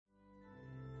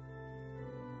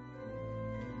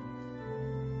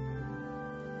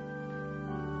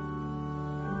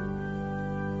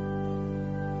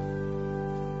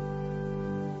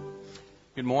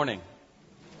Good morning.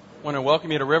 I want to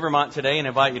welcome you to Rivermont today and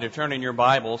invite you to turn in your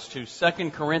Bibles to 2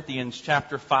 Corinthians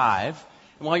chapter 5.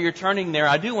 And while you're turning there,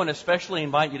 I do want to especially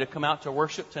invite you to come out to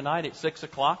worship tonight at 6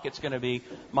 o'clock. It's going to be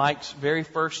Mike's very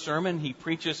first sermon he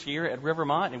preaches here at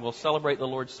Rivermont, and we'll celebrate the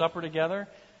Lord's Supper together.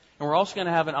 And we're also going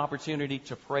to have an opportunity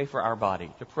to pray for our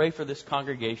body, to pray for this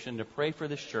congregation, to pray for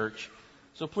this church.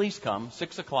 So please come,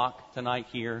 6 o'clock tonight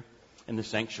here in the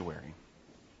sanctuary.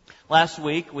 Last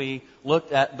week we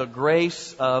looked at the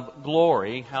grace of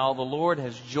glory, how the Lord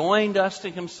has joined us to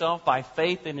Himself by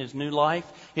faith in His new life,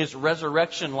 His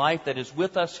resurrection life that is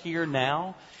with us here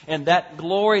now. And that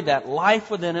glory, that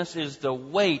life within us is the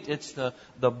weight, it's the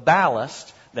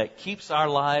ballast that keeps our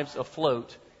lives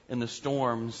afloat in the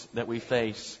storms that we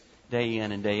face day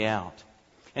in and day out.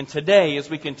 And today, as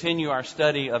we continue our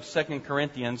study of 2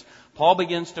 Corinthians, Paul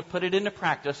begins to put it into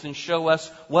practice and show us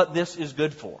what this is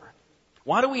good for.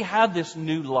 Why do we have this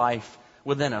new life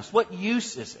within us? What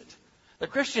use is it? The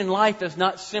Christian life is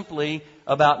not simply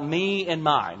about me and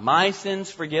mine. My sins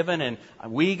forgiven and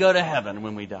we go to heaven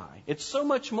when we die. It's so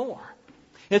much more.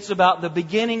 It's about the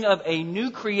beginning of a new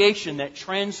creation that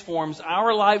transforms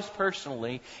our lives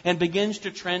personally and begins to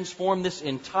transform this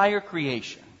entire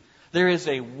creation. There is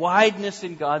a wideness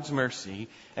in God's mercy,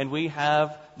 and we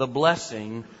have the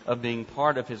blessing of being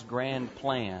part of His grand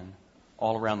plan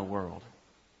all around the world.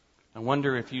 I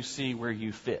wonder if you see where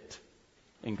you fit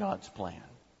in God's plan.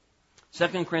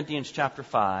 2 Corinthians chapter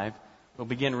 5, we'll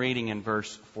begin reading in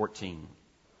verse 14.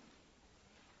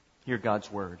 Hear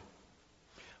God's word.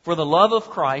 For the love of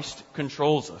Christ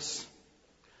controls us,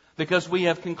 because we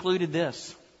have concluded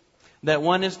this, that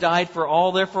one has died for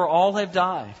all, therefore all have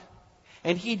died.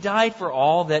 And He died for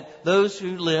all, that those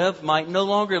who live might no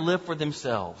longer live for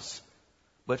themselves,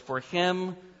 but for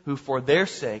Him who for their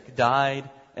sake died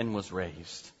and was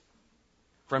raised.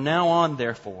 From now on,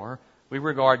 therefore, we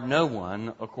regard no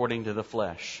one according to the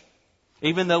flesh.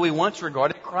 Even though we once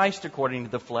regarded Christ according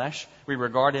to the flesh, we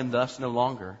regard Him thus no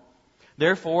longer.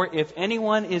 Therefore, if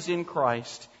anyone is in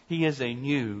Christ, he is a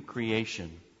new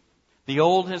creation. The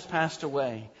old has passed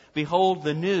away. Behold,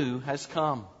 the new has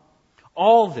come.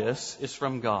 All this is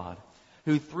from God,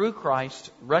 who through Christ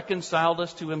reconciled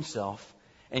us to Himself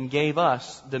and gave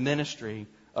us the ministry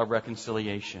of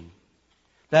reconciliation.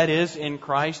 That is, in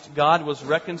Christ, God was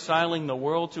reconciling the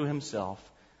world to Himself,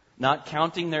 not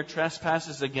counting their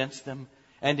trespasses against them,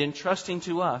 and entrusting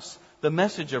to us the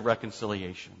message of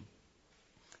reconciliation.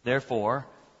 Therefore,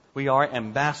 we are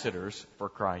ambassadors for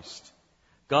Christ,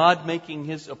 God making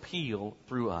His appeal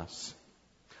through us.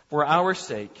 For our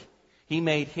sake, He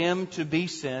made Him to be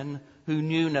sin who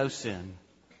knew no sin,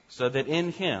 so that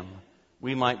in Him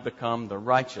we might become the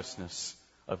righteousness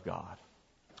of God.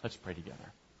 Let's pray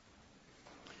together.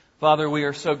 Father, we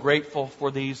are so grateful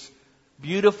for these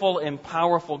beautiful and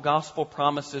powerful gospel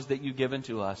promises that You've given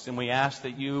to us. And we ask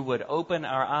that You would open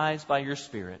our eyes by Your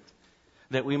Spirit,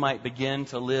 that we might begin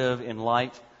to live in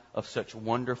light of such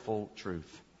wonderful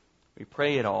truth. We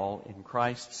pray it all in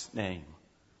Christ's name.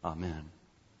 Amen.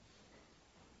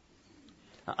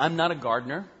 I'm not a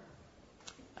gardener.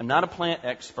 I'm not a plant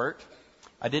expert.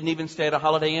 I didn't even stay at a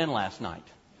Holiday Inn last night.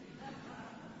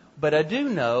 But I do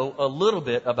know a little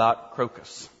bit about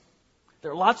crocus. There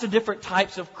are lots of different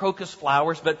types of crocus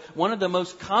flowers, but one of the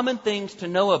most common things to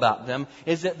know about them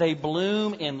is that they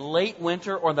bloom in late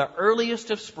winter or the earliest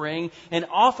of spring, and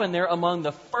often they're among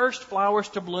the first flowers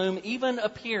to bloom, even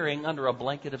appearing under a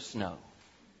blanket of snow.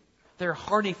 They're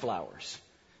hardy flowers.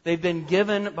 They've been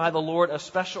given by the Lord a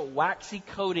special waxy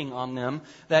coating on them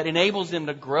that enables them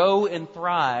to grow and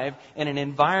thrive in an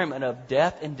environment of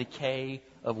death and decay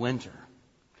of winter.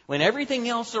 When everything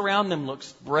else around them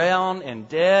looks brown and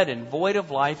dead and void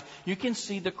of life, you can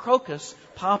see the crocus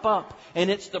pop up. And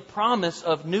it's the promise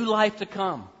of new life to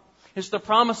come. It's the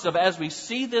promise of, as we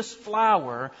see this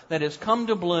flower that has come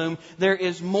to bloom, there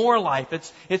is more life.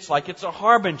 It's like it's a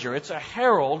harbinger. It's a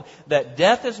herald that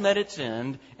death has met its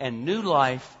end and new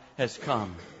life has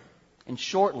come. And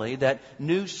shortly, that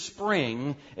new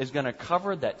spring is going to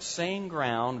cover that same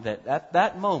ground that at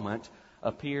that moment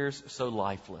appears so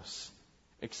lifeless,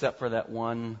 except for that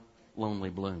one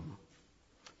lonely bloom.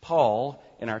 Paul,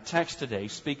 in our text today,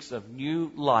 speaks of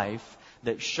new life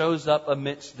that shows up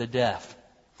amidst the death.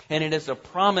 And it is a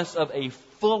promise of a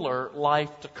fuller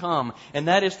life to come. And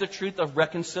that is the truth of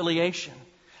reconciliation.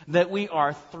 That we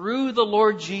are, through the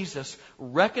Lord Jesus,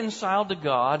 reconciled to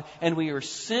God, and we are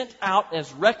sent out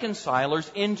as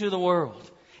reconcilers into the world,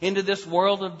 into this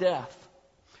world of death.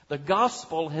 The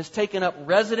gospel has taken up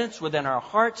residence within our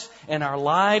hearts and our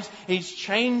lives. He's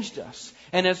changed us.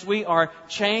 And as we are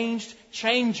changed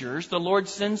changers, the Lord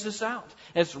sends us out.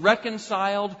 As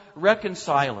reconciled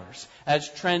reconcilers. As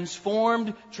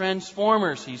transformed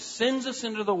transformers. He sends us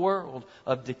into the world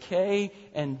of decay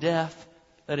and death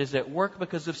that is at work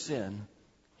because of sin.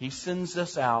 He sends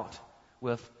us out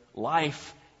with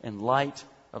life and light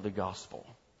of the gospel.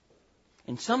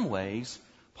 In some ways,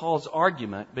 Paul's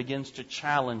argument begins to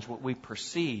challenge what we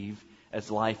perceive as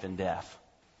life and death.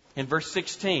 In verse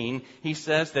 16, he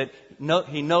says that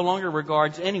he no longer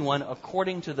regards anyone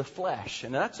according to the flesh.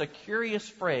 And that's a curious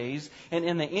phrase. And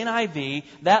in the NIV,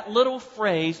 that little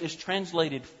phrase is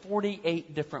translated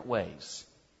 48 different ways.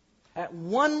 That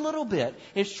one little bit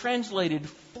is translated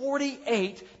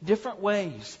 48 different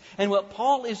ways. And what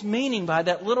Paul is meaning by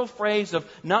that little phrase of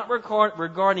not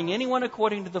regarding anyone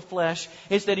according to the flesh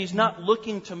is that he's not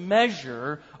looking to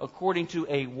measure according to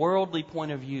a worldly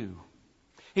point of view.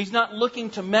 He's not looking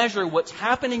to measure what's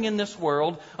happening in this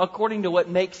world according to what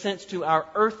makes sense to our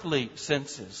earthly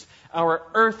senses, our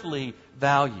earthly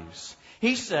values.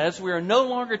 He says we are no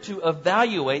longer to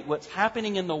evaluate what's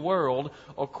happening in the world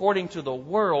according to the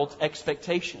world's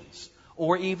expectations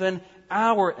or even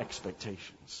our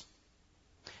expectations.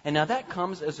 And now that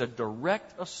comes as a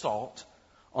direct assault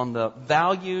on the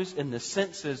values and the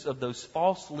senses of those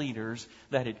false leaders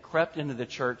that had crept into the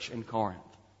church in Corinth.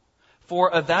 For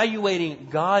evaluating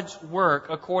God's work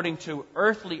according to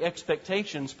earthly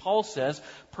expectations, Paul says,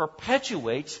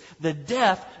 perpetuates the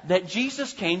death that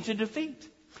Jesus came to defeat.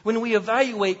 When we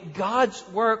evaluate God's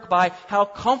work by how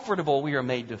comfortable we are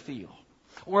made to feel,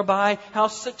 or by how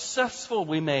successful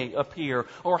we may appear,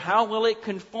 or how well it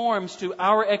conforms to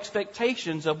our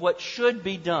expectations of what should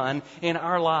be done in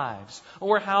our lives,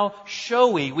 or how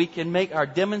showy we can make our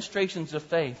demonstrations of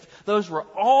faith. Those were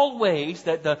all ways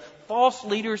that the false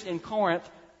leaders in Corinth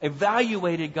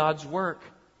evaluated God's work.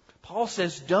 Paul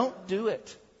says, don't do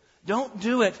it. Don't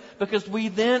do it, because we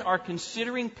then are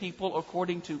considering people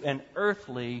according to an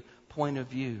earthly point of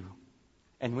view.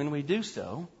 And when we do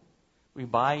so, we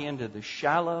buy into the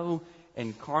shallow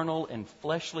and carnal and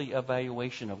fleshly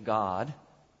evaluation of God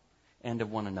and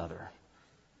of one another.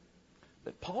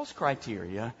 But Paul's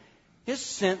criteria, his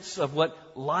sense of what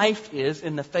life is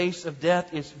in the face of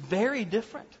death is very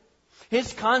different.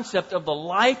 His concept of the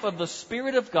life of the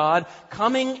Spirit of God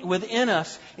coming within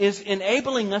us is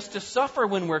enabling us to suffer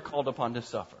when we're called upon to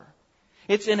suffer.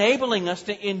 It's enabling us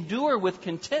to endure with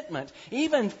contentment,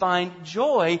 even find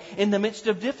joy in the midst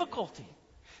of difficulty.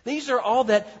 These are all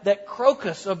that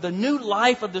crocus of the new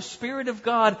life of the Spirit of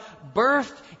God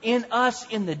birthed in us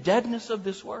in the deadness of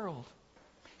this world.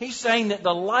 He's saying that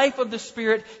the life of the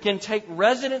Spirit can take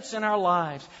residence in our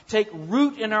lives, take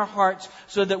root in our hearts,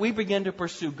 so that we begin to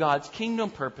pursue God's kingdom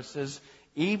purposes,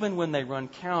 even when they run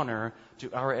counter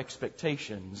to our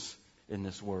expectations in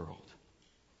this world.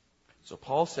 So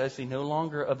Paul says he no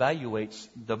longer evaluates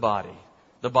the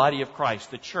body of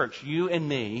Christ, the church, you and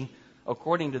me,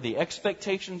 according to the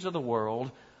expectations of the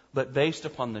world, but based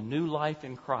upon the new life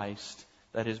in Christ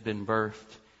that has been birthed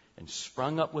and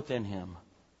sprung up within Him.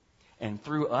 And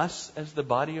through us as the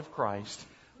body of Christ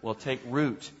will take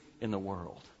root in the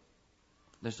world.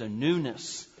 There's a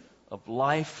newness of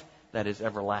life that is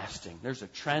everlasting. There's a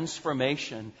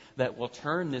transformation that will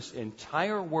turn this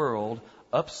entire world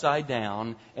upside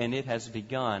down, and it has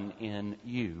begun in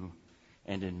you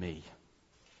and in me.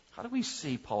 How do we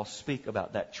see Paul speak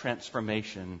about that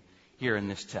transformation here in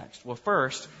this text? Well,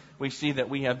 first, we see that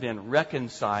we have been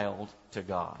reconciled to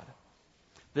God.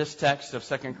 This text of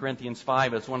 2 Corinthians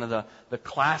 5 is one of the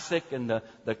classic and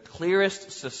the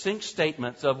clearest, succinct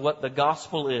statements of what the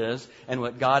gospel is and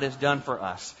what God has done for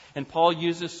us. And Paul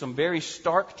uses some very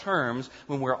stark terms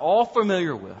when we're all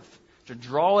familiar with to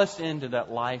draw us into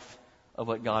that life of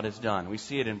what God has done. We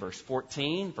see it in verse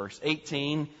 14, verse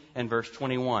 18, and verse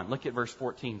 21. Look at verse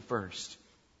 14 first.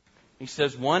 He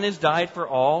says, one has died for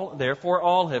all, therefore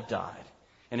all have died.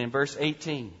 And in verse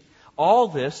 18, all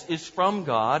this is from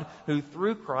God, who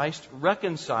through Christ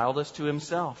reconciled us to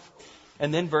Himself.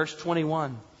 And then verse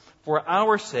 21, for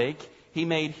our sake He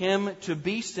made Him to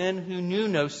be sin who knew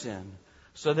no sin,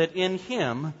 so that in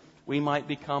Him we might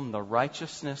become the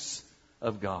righteousness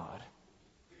of God.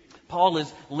 Paul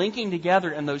is linking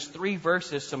together in those 3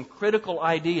 verses some critical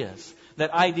ideas.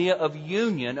 That idea of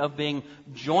union, of being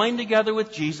joined together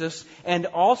with Jesus, and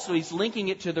also he's linking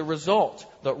it to the result,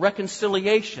 the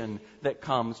reconciliation that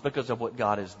comes because of what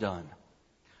God has done.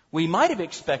 We might have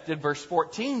expected verse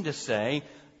 14 to say,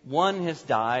 one has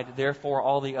died, therefore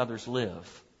all the others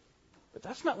live. But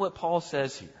that's not what Paul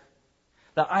says here.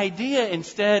 The idea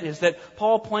instead is that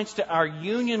Paul points to our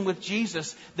union with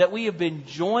Jesus, that we have been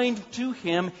joined to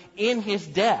Him in His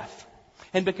death.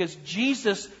 And because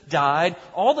Jesus died,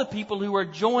 all the people who are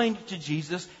joined to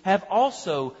Jesus have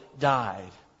also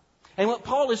died. And what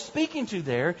Paul is speaking to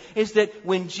there is that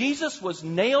when Jesus was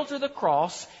nailed to the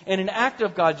cross in an act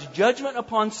of God's judgment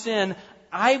upon sin,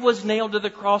 I was nailed to the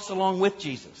cross along with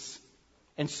Jesus.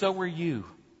 And so were you.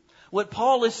 What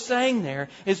Paul is saying there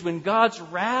is when God's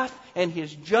wrath and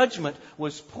His judgment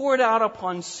was poured out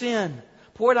upon sin,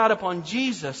 poured out upon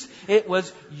Jesus, it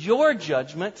was your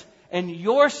judgment and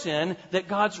your sin that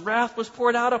God's wrath was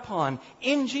poured out upon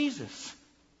in Jesus.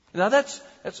 Now that's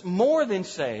more than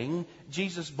saying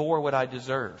Jesus bore what I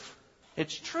deserve.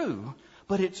 It's true,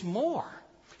 but it's more.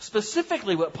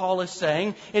 Specifically what Paul is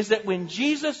saying is that when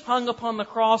Jesus hung upon the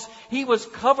cross, He was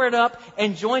covered up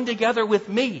and joined together with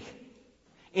me.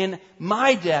 In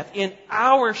my death, in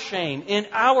our shame, in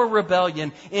our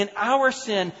rebellion, in our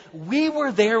sin, we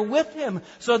were there with Him.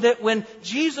 So that when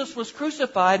Jesus was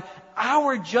crucified,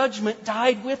 our judgment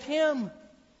died with Him.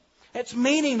 It's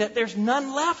meaning that there's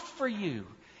none left for you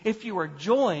if you are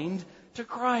joined to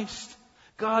Christ.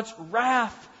 God's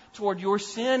wrath toward your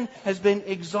sin has been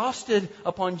exhausted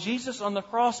upon Jesus on the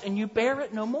cross, and you bear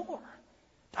it no more.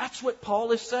 That's what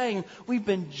Paul is saying. We've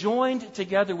been joined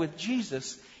together with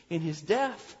Jesus in His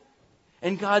death.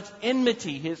 And God's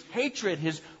enmity, His hatred,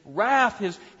 His wrath,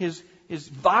 His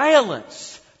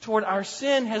violence toward our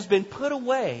sin has been put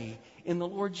away in the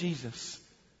Lord Jesus,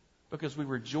 because we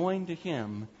were joined to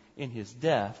Him in His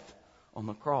death on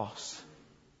the cross.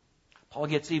 Paul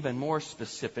gets even more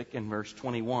specific in verse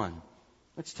 21.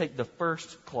 Let's take the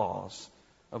first clause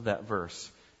of that verse.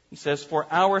 He says, "For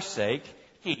our sake,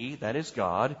 He," that is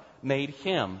God, "made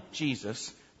Him,"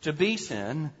 Jesus, "to be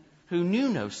sin who knew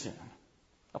no sin."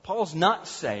 Now, Paul's not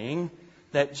saying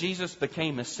that Jesus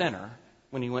became a sinner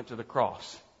when He went to the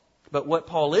cross. But what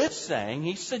Paul is saying,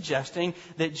 he's suggesting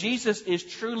that Jesus is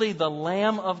truly the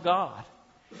Lamb of God.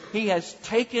 He has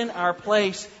taken our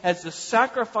place as the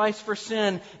sacrifice for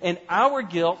sin, and our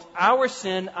guilt, our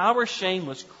sin, our shame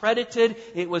was credited,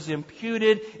 it was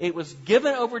imputed, it was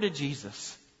given over to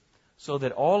Jesus, so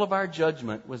that all of our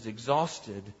judgment was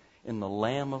exhausted in the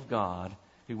Lamb of God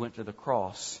who went to the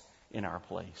cross in our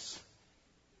place.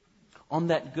 On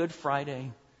that Good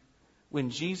Friday, when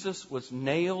Jesus was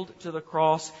nailed to the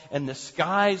cross and the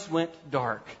skies went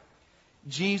dark,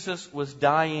 Jesus was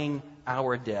dying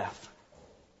our death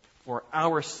for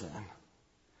our sin,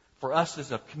 for us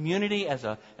as a community, as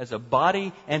a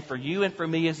body, and for you and for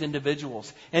me as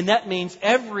individuals. And that means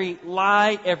every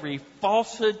lie, every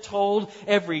falsehood told,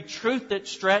 every truth that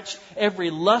stretched, every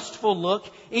lustful look,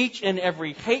 each and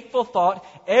every hateful thought,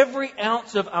 every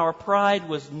ounce of our pride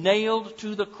was nailed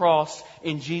to the cross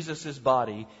in Jesus'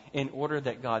 body in order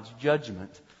that God's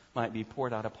judgment might be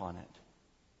poured out upon it.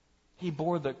 He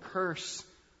bore the curse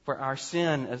for our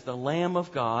sin as the Lamb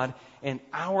of God, and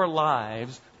our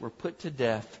lives were put to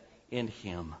death in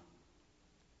Him.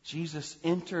 Jesus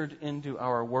entered into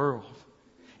our world,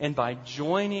 and by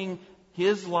joining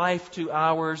His life to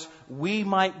ours, we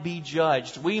might be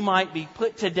judged. We might be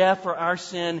put to death for our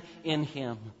sin in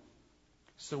Him.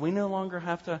 So we no longer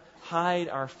have to hide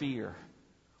our fear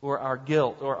or our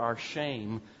guilt or our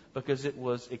shame, because it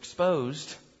was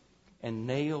exposed and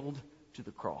nailed to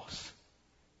the cross,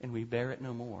 and we bear it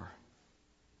no more.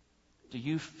 Do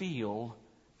you feel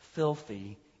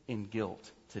filthy in guilt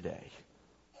today?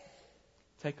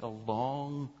 Take a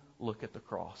long look at the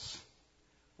cross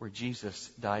where Jesus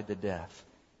died the death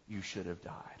you should have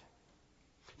died.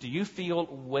 Do you feel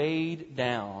weighed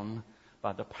down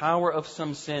by the power of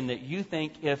some sin that you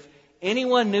think if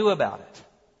anyone knew about it,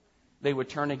 they would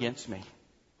turn against me?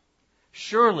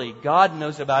 Surely God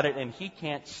knows about it, and He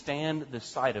can't stand the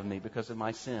sight of me because of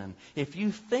my sin. If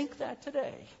you think that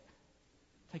today,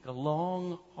 take a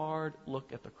long, hard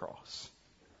look at the cross,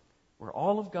 where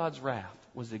all of God's wrath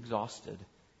was exhausted.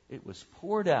 It was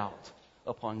poured out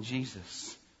upon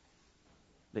Jesus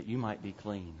that you might be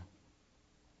clean.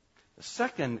 The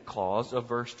second clause of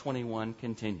verse 21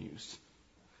 continues,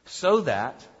 "So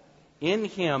that in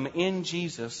Him, in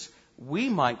Jesus, we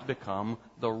might become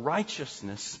the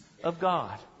righteousness of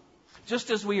God."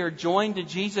 Just as we are joined to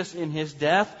Jesus in His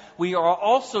death, we are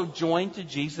also joined to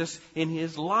Jesus in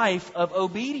His life of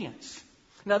obedience.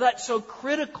 Now that's so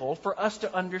critical for us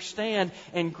to understand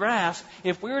and grasp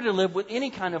if we were to live with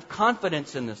any kind of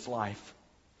confidence in this life.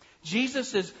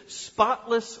 Jesus'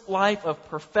 spotless life of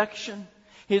perfection,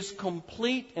 His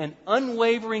complete and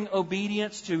unwavering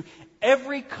obedience to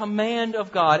every command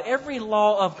of God, every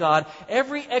law of God,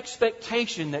 every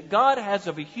expectation that God has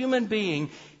of a human being,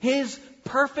 His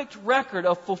perfect record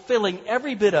of fulfilling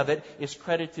every bit of it is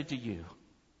credited to you.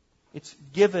 It's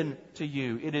given to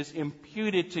you. It is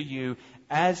imputed to you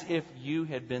as if you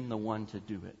had been the one to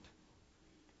do it.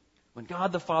 When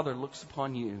God the Father looks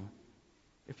upon you,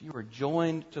 if you are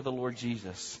joined to the Lord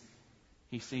Jesus,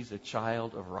 He sees a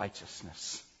child of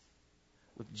righteousness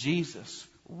with Jesus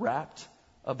wrapped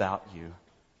about you,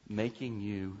 making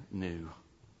you new.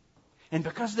 And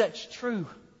because that's true,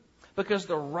 because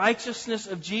the righteousness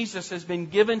of Jesus has been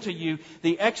given to you,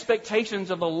 the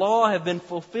expectations of the law have been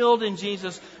fulfilled in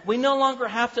Jesus, we no longer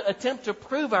have to attempt to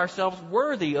prove ourselves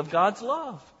worthy of God's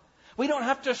love. We don't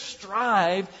have to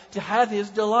strive to have His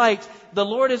delight. The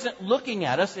Lord isn't looking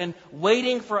at us and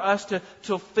waiting for us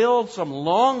to fill some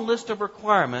long list of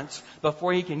requirements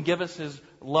before He can give us His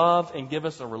love and give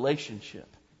us a relationship.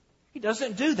 He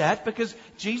doesn't do that because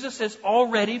Jesus has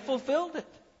already fulfilled it.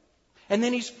 And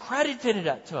then He's credited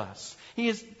it to us. He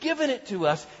has given it to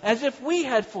us as if we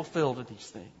had fulfilled these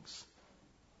things.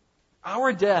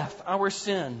 Our death, our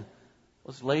sin,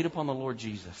 was laid upon the Lord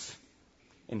Jesus.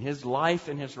 And His life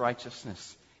and His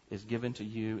righteousness is given to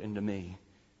you and to me.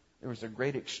 There was a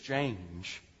great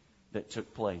exchange that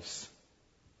took place.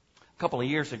 A couple of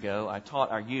years ago, I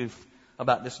taught our youth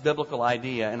about this biblical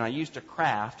idea, and I used a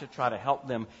craft to try to help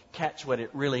them catch what it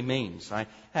really means. I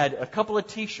had a couple of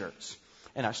T-shirts.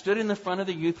 And I stood in the front of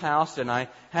the youth house and I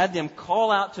had them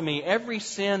call out to me every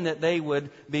sin that they would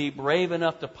be brave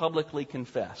enough to publicly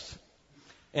confess.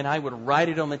 And I would write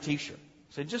it on the T-shirt.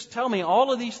 I said, just tell me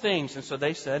all of these things. And so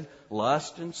they said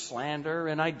lust and slander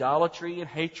and idolatry and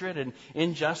hatred and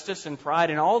injustice and pride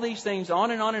and all these things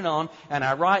on and on and on. And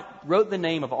I wrote the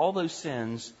name of all those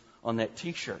sins on that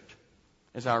T-shirt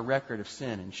as our record of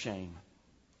sin and shame.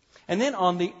 And then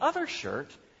on the other shirt,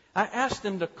 I asked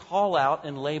them to call out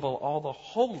and label all the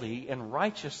holy and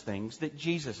righteous things that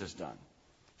Jesus has done.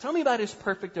 Tell me about His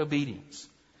perfect obedience.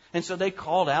 And so they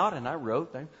called out and I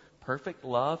wrote them. Perfect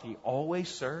love. He always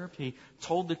served. He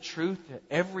told the truth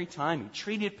every time. He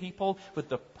treated people with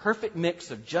the perfect mix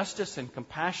of justice and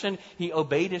compassion. He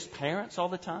obeyed His parents all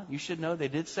the time. You should know they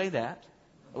did say that.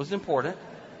 It was important.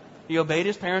 He obeyed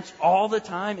His parents all the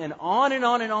time, and on and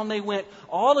on and on they went.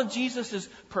 All of Jesus'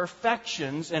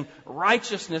 perfections and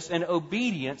righteousness and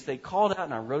obedience, they called out,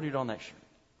 and I wrote it on that shirt.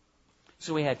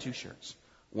 So we had two shirts.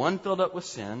 One filled up with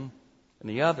sin, and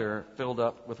the other filled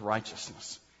up with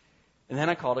righteousness. And then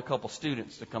I called a couple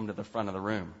students to come to the front of the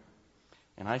room.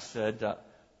 And I said,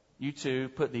 you two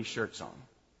put these shirts on.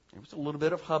 There was a little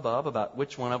bit of hubbub about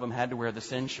which one of them had to wear the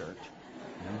sin shirt.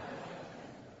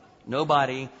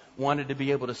 Nobody wanted to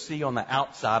be able to see on the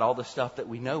outside all the stuff that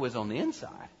we know is on the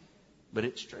inside. But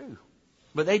it's true.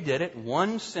 But they did it.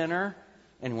 One sinner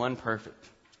and one perfect.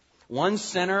 One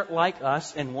sinner like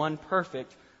us and one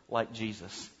perfect like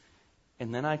Jesus.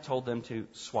 And then I told them to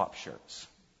swap shirts.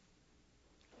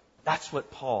 That's what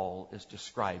Paul is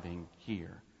describing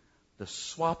here. The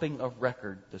swapping of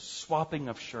record, the swapping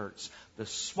of shirts, the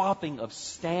swapping of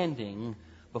standing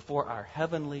before our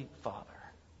Heavenly Father.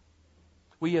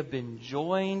 We have been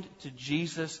joined to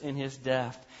Jesus in His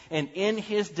death. And in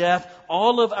His death,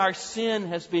 all of our sin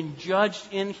has been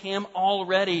judged in Him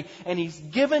already. And He's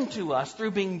given to us,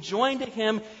 through being joined to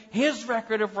Him, His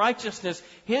record of righteousness,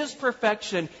 His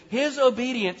perfection, His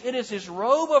obedience. It is His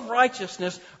robe of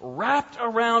righteousness wrapped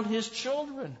around His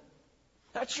children.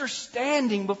 That's your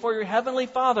standing before your Heavenly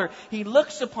Father. He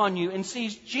looks upon you and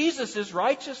sees Jesus'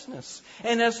 righteousness.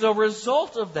 And as a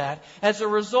result of that, as a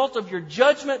result of your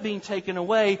judgment being taken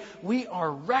away, we are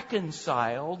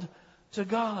reconciled to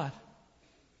God.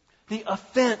 The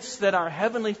offense that our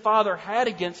Heavenly Father had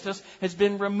against us has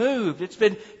been removed. It's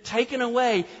been taken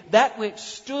away. That which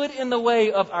stood in the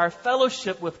way of our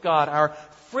fellowship with God, our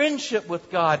friendship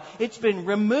with God, it's been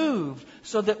removed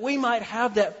so that we might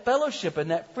have that fellowship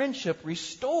and that friendship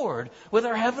restored with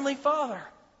our Heavenly Father.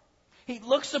 He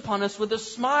looks upon us with a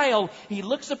smile. He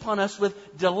looks upon us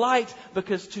with delight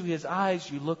because to His eyes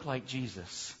you look like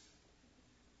Jesus.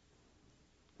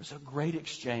 There's a great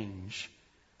exchange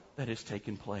that has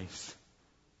taken place.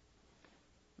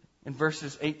 In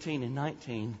verses 18 and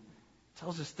 19, it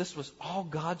tells us this was all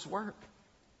God's work.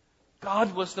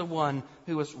 God was the one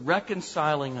who was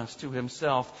reconciling us to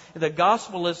Himself. The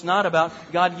gospel is not about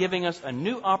God giving us a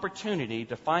new opportunity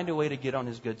to find a way to get on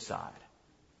His good side.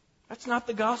 That's not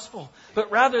the gospel.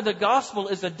 But rather the gospel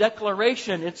is a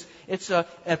declaration. It's a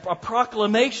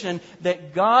proclamation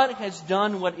that God has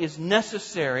done what is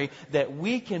necessary that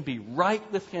we can be right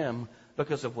with Him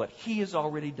because of what He has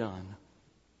already done.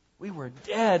 We were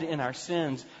dead in our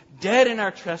sins, dead in our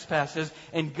trespasses,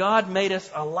 and God made us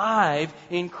alive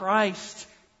in Christ.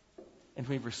 And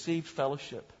we've received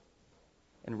fellowship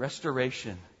and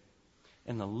restoration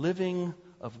and the living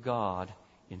of God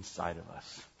inside of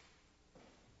us.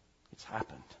 It's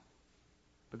happened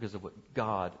because of what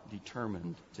God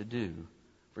determined to do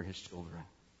for His children.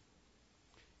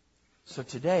 So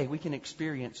today we can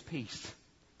experience peace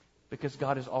because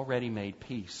God has already made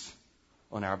peace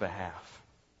on our behalf.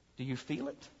 Do you feel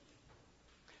it?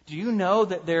 Do you know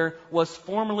that there was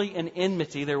formerly an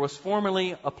enmity, there was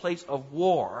formerly a place of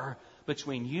war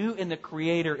between you and the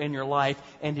Creator in your life,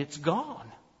 and it's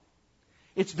gone.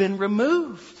 It's been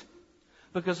removed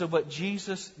because of what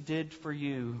Jesus did for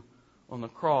you on the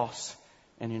cross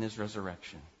and in His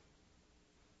resurrection.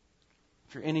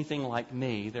 If you're anything like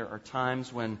me, there are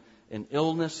times when an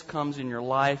illness comes in your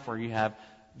life, or you have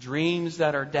dreams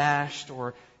that are dashed,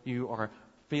 or you are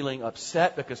feeling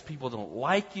upset because people don't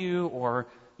like you, or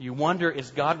you wonder,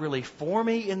 is God really for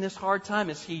me in this hard time?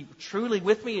 Is He truly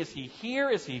with me? Is He here?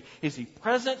 Is He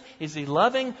present? Is He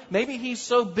loving? Maybe He's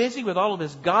so busy with all of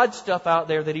His God stuff out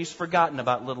there that He's forgotten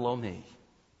about little old me.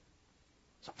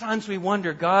 Sometimes we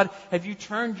wonder, God, have you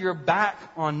turned your back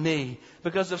on me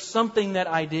because of something that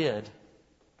I did?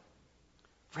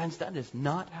 Friends, that is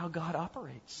not how God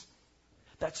operates.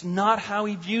 That's not how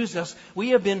He views us. We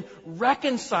have been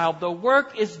reconciled. The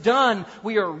work is done.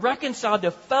 We are reconciled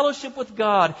to fellowship with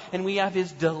God, and we have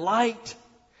His delight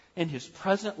and His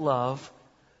present love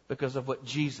because of what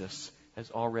Jesus has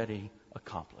already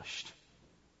accomplished.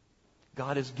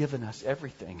 God has given us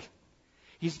everything.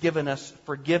 He's given us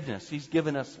forgiveness. He's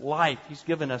given us life. He's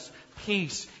given us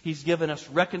peace. He's given us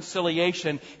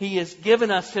reconciliation. He has given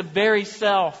us His very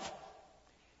self.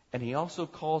 And He also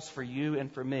calls for you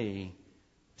and for me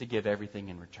to give everything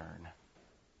in return.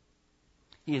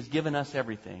 He has given us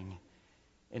everything,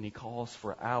 and He calls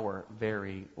for our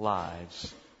very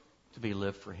lives to be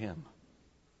lived for Him.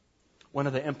 One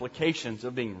of the implications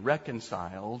of being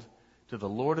reconciled to the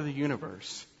Lord of the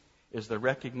universe is the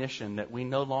recognition that we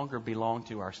no longer belong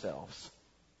to ourselves,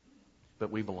 but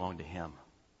we belong to Him.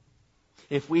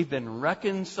 If we've been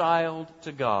reconciled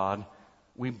to God,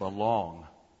 we belong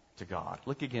to God.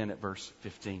 Look again at verse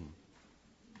 15.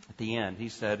 At the end, He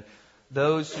said,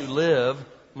 those who live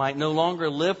might no longer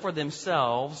live for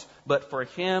themselves, but for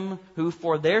Him who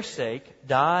for their sake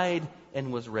died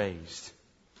and was raised.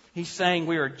 He's saying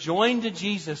we are joined to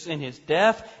Jesus in His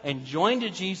death and joined to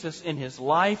Jesus in His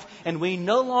life, and we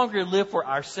no longer live for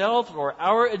ourselves or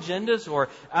our agendas or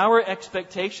our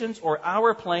expectations or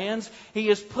our plans. He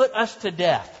has put us to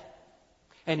death.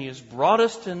 And He has brought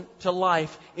us to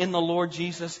life in the Lord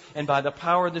Jesus and by the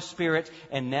power of the Spirit.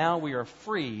 And now we are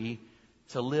free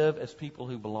to live as people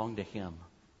who belong to Him.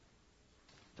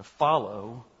 To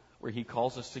follow where He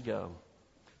calls us to go.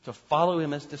 To follow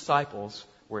Him as disciples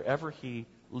wherever He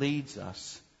leads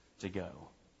us to go.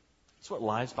 That's what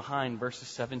lies behind verses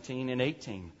 17 and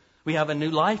 18. We have a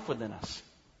new life within us.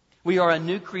 We are a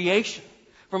new creation.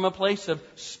 From a place of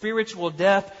spiritual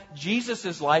death,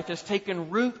 Jesus' life has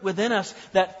taken root within us.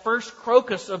 That first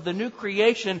crocus of the new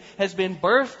creation has been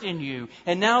birthed in you.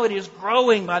 And now it is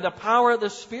growing by the power of the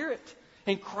Spirit.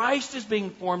 And Christ is being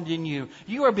formed in you.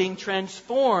 You are being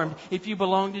transformed if you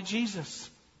belong to Jesus.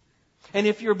 And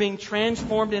if you're being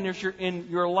transformed in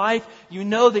your life, you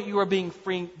know that you are being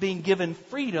given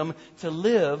freedom to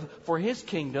live for His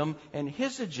kingdom and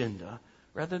His agenda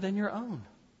rather than your own.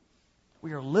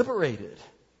 We are liberated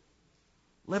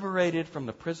from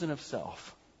the prison of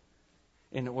self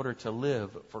in order to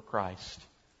live for Christ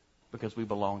because we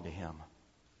belong to Him.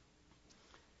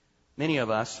 Many of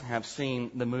us have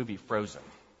seen the movie Frozen.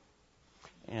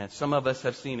 And some of us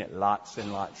have seen it lots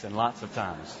and lots and lots of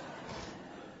times.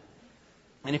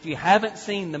 And if you haven't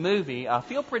seen the movie, I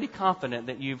feel pretty confident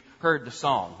that you've heard the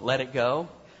song, Let It Go.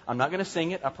 I'm not going to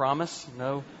sing it, I promise.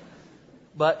 No.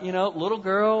 But, little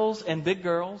girls and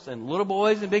little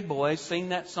boys and big boys sing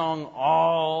that song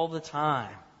all the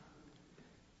time.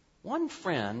 One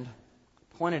friend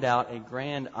pointed out a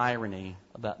grand irony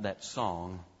about that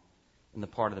song in the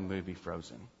part of the movie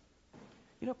Frozen.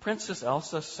 Princess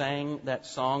Elsa sang that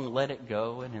song, Let It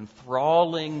Go, an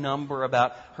enthralling number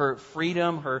about her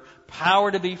freedom, her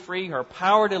power to be free, her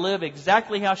power to live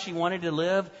exactly how she wanted to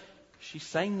live. She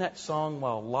sang that song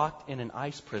while locked in an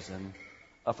ice prison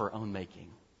of her own making.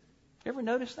 You ever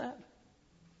notice that?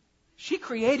 She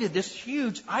created this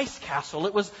huge ice castle.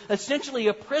 It was essentially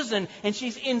a prison, and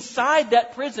she's inside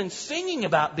that prison singing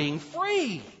about being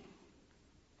free.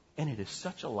 And it is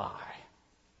such a lie.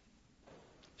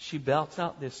 She belts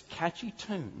out this catchy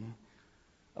tune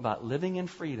about living in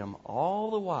freedom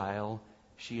all the while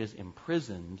she is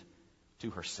imprisoned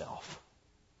to herself.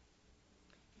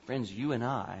 Friends, you and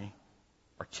I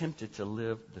are tempted to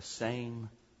live the same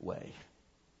way.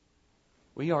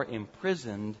 We are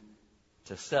imprisoned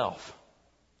to self.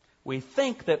 We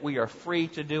think that we are free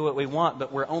to do what we want,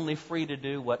 but we're only free to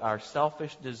do what our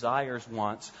selfish desires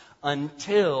want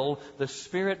until the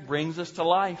Spirit brings us to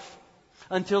life.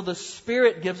 Until the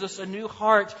Spirit gives us a new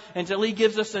heart, until He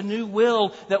gives us a new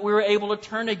will that we're able to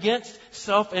turn against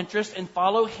self-interest and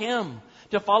follow Him.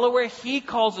 To follow where He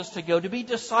calls us to go, to be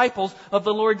disciples of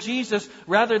the Lord Jesus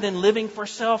rather than living for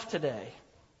self today.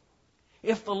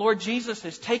 If the Lord Jesus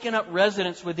has taken up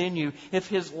residence within you, if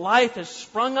His life has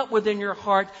sprung up within your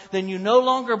heart, then you no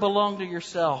longer belong to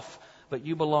yourself, but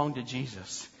you belong to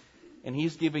Jesus. And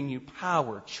He's giving you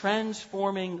power,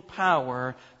 transforming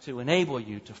power to enable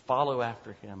you to follow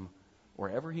after Him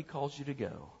wherever He calls you to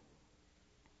go.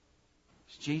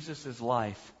 As Jesus'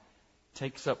 life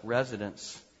takes up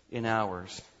residence in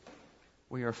ours,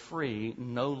 we are free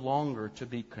no longer to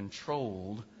be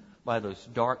controlled by those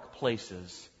dark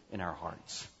places in our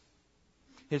hearts.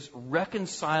 His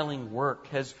reconciling work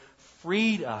has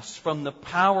freed us from the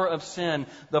power of sin.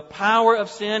 The power of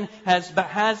sin has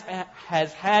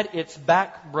had its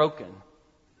back broken.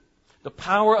 The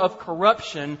power of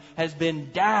corruption has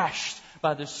been dashed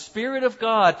by the Spirit of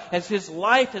God as His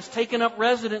life has taken up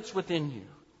residence within you.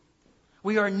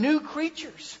 We are new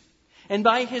creatures. And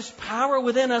by His power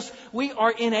within us, we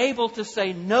are enabled to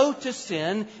say no to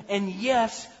sin and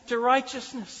yes to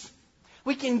righteousness.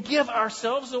 We can give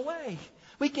ourselves away.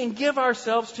 We can give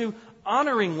ourselves to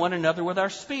honoring one another with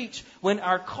our speech when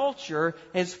our culture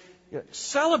is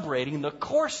celebrating the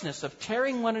coarseness of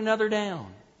tearing one another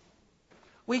down.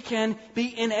 We can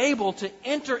be enabled to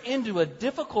enter into a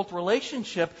difficult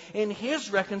relationship in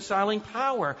His reconciling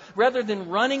power. Rather than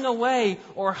running away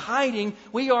or hiding,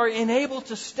 we are enabled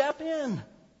to step in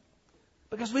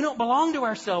because we don't belong to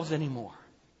ourselves anymore.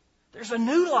 There's a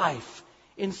new life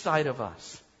inside of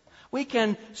us. We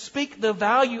can speak the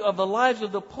value of the lives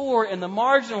of the poor and the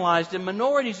marginalized and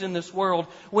minorities in this world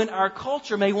when our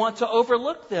culture may want to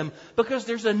overlook them because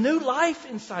there's a new life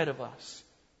inside of us.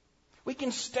 We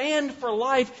can stand for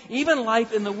life, even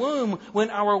life in the womb, when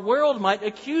our world might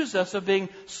accuse us of being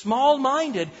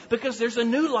small-minded because there's a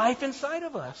new life inside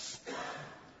of us.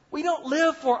 We don't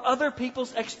live for other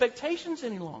people's expectations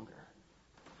any longer.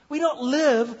 We don't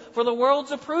live for the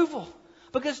world's approval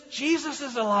because Jesus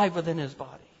is alive within His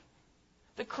body.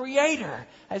 The Creator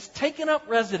has taken up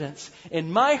residence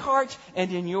in my heart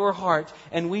and in your heart,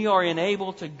 and we are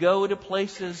enabled to go to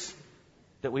places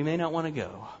that we may not want to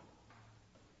go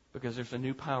because there's a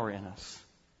new power in us,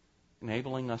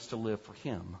 enabling us to live for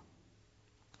Him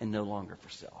and no longer for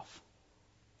self.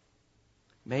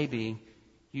 Maybe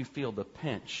you feel the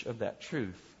pinch of that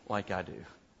truth like I do,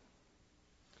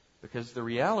 because the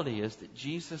reality is that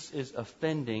Jesus is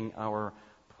offending our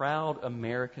proud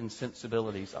American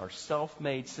sensibilities, our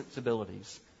self-made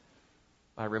sensibilities,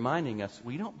 by reminding us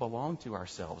we don't belong to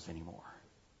ourselves anymore.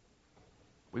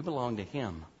 We belong to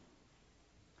Him.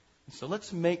 So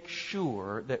let's make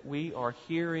sure that we are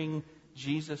hearing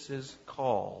Jesus'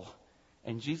 call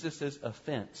and Jesus'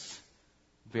 offense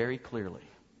very clearly.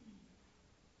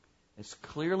 As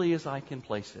clearly as I can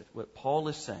place it, what Paul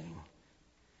is saying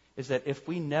is that if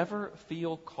we never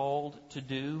feel called to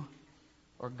do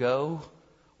or go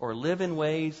or live in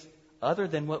ways other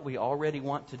than what we already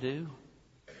want to do,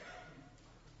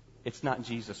 it's not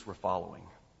Jesus we're following.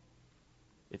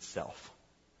 It's self.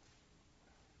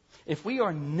 If we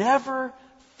are never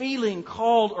feeling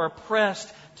called or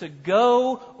pressed to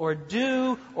go or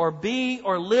do or be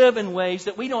or live in ways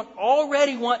that we don't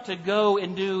already want to go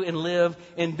and do and live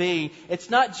and be,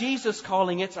 it's not Jesus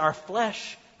calling, it's our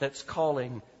flesh that's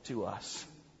calling to us.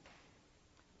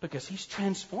 Because He's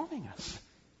transforming us.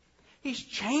 He's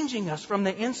changing us from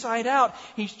the inside out.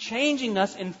 He's changing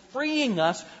us and freeing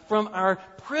us from our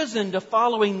prison to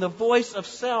following the voice of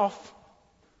self,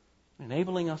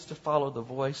 enabling us to follow the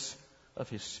voice of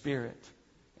His Spirit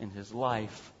and His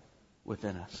life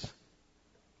within us.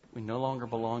 We no longer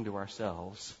belong to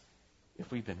ourselves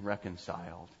if we've been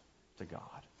reconciled to God.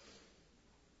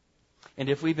 And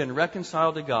if we've been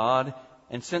reconciled to God,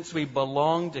 and since we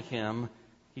belong to Him,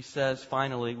 He says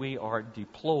finally we are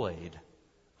deployed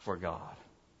for God.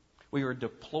 We are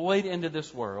deployed into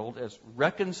this world as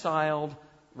reconciled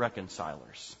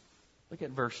reconcilers. Look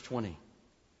at verse 20.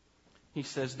 He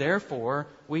says, therefore,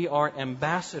 we are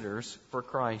ambassadors for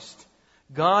Christ,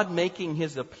 God making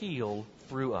His appeal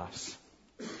through us.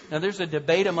 Now, there's a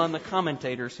debate among the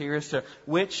commentators here as to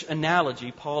which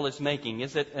analogy Paul is making.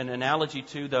 Is it an analogy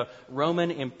to the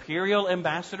Roman imperial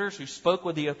ambassadors who spoke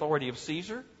with the authority of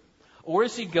Caesar? Or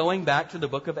is he going back to the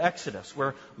book of Exodus,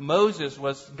 where Moses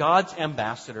was God's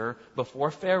ambassador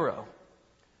before Pharaoh?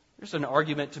 There's an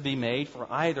argument to be made for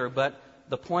either, but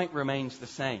the point remains the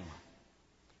same.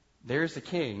 There's a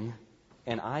king,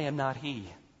 and I am not he.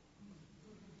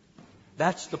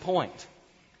 That's the point.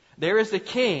 There is a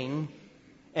king,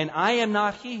 and I am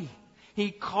not he. He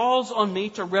calls on me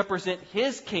to represent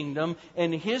his kingdom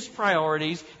and his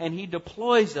priorities, and he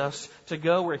deploys us to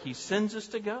go where he sends us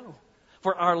to go.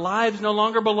 For our lives no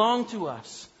longer belong to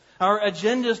us. Our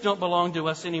agendas don't belong to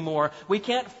us anymore. We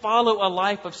can't follow a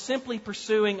life of simply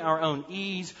pursuing our own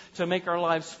ease to make our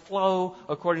lives flow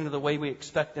according to the way we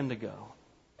expect them to go.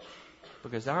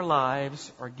 Because our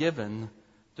lives are given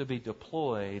to be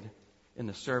deployed in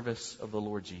the service of the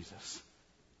Lord Jesus.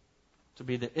 To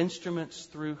be the instruments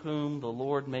through whom the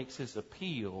Lord makes his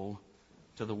appeal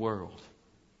to the world.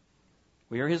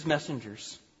 We are his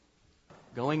messengers,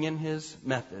 going in his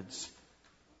methods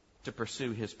to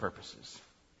pursue his purposes.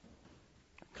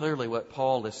 Clearly, what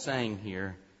Paul is saying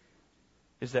here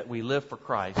is that we live for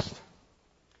Christ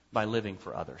by living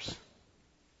for others.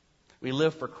 We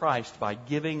live for Christ by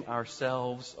giving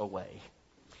ourselves away.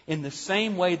 In the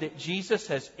same way that Jesus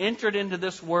has entered into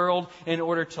this world in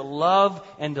order to love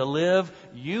and to live,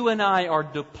 you and I are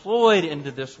deployed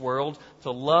into this world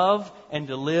to love and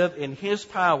to live in his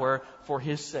power for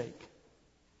his sake.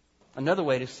 Another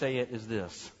way to say it is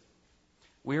this.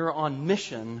 We are on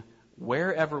mission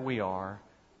wherever we are,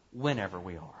 whenever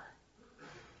we are.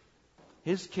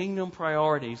 His kingdom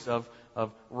priorities of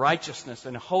righteousness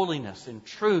and holiness and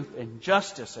truth and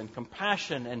justice and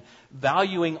compassion and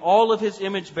valuing all of his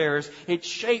image bearers, it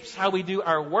shapes how we do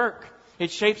our work. It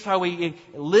shapes how we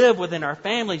live within our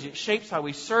families. It shapes how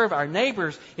we serve our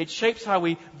neighbors. It shapes how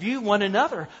we view one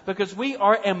another, because we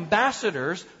are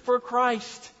ambassadors for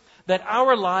Christ, that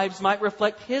our lives might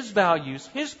reflect his values,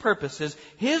 his purposes,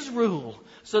 his rule,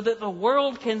 so that the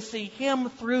world can see him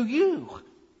through you.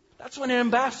 That's what an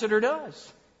ambassador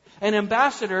does. An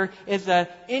ambassador is an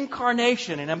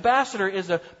incarnation. An ambassador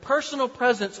is a personal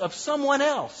presence of someone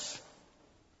else.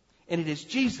 And it is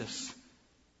Jesus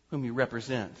whom you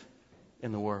represent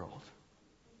in the world.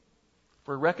 If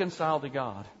we're reconciled to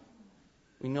God,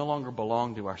 we no longer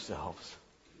belong to ourselves,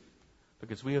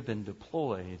 because we have been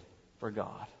deployed for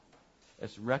God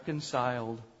as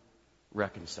reconciled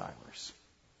reconcilers.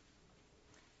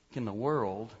 Can the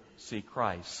world see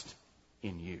Christ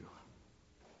in you?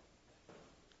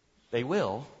 They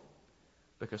will,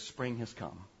 because spring has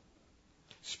come.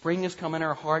 Spring has come in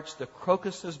our hearts, the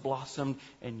crocus has blossomed,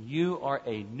 and you are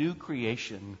a new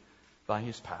creation by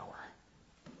his power.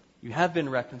 You have been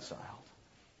reconciled,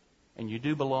 and you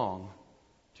do belong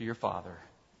to your Father.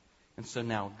 And so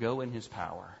now go in his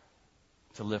power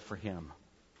to live for him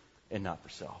and not for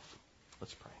self.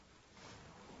 Let's pray.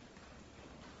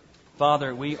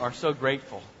 Father, we are so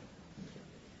grateful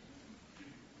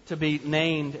to be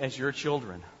named as your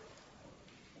children.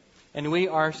 And we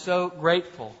are so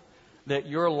grateful that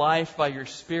your life by your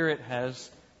Spirit has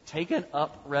taken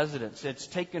up residence. It's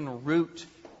taken root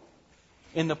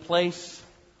in the place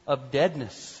of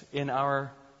deadness in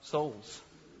our souls.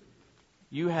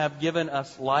 You have given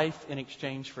us life in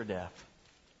exchange for death.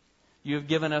 You have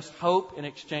given us hope in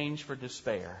exchange for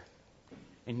despair.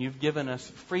 And you've given us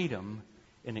freedom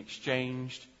in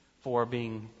exchange for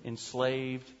being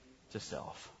enslaved to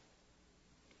self.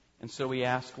 And so we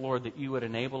ask, Lord, that you would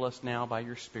enable us now by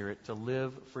your Spirit to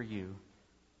live for you,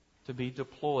 to be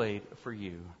deployed for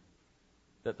you,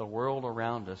 that the world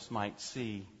around us might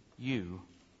see you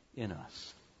in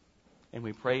us. And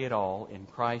we pray it all in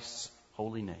Christ's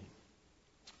holy name.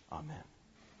 Amen.